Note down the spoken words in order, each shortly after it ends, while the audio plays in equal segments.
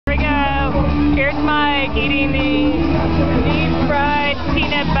Here's Mike eating the deep fried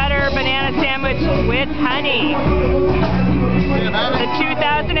peanut butter banana sandwich with honey. The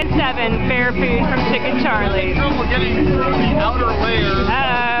 2007 Fair Food from Chicken Charlie's. Trouble getting through the outer layer.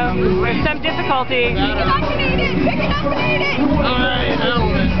 Uh-oh, there's some difficulty. Pick it up and eat it! Pick it up and eat it! Alright,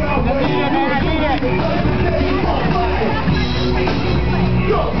 Elvis.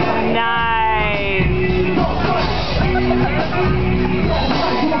 Nice.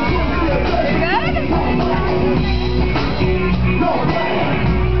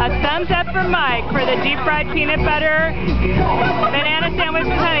 A thumbs up for Mike for the deep fried peanut butter banana sandwich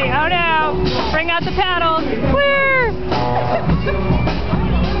with honey. Oh no! Bring out the paddles. Woo!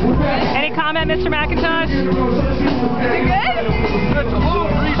 Any comment, Mr. McIntosh? Is it good? It's a little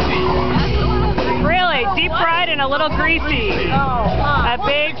greasy. Really? Deep fried and a little greasy. A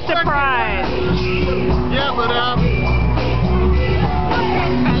big surprise. Yeah, but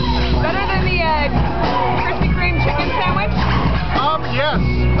Better than the Krispy Kreme chicken sandwich? Yes,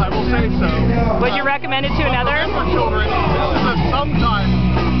 I will say so. Would you recommend it to another? For children, this is a sometime.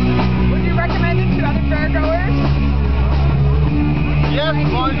 Would you recommend it to other fairgoers? Yes,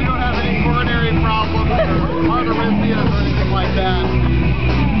 as long as you don't have any coronary problems or heart arrhythmias or anything like that.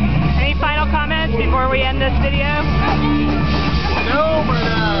 Any final comments before we end this video? No, but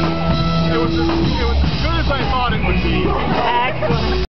it was as good as I thought it would be.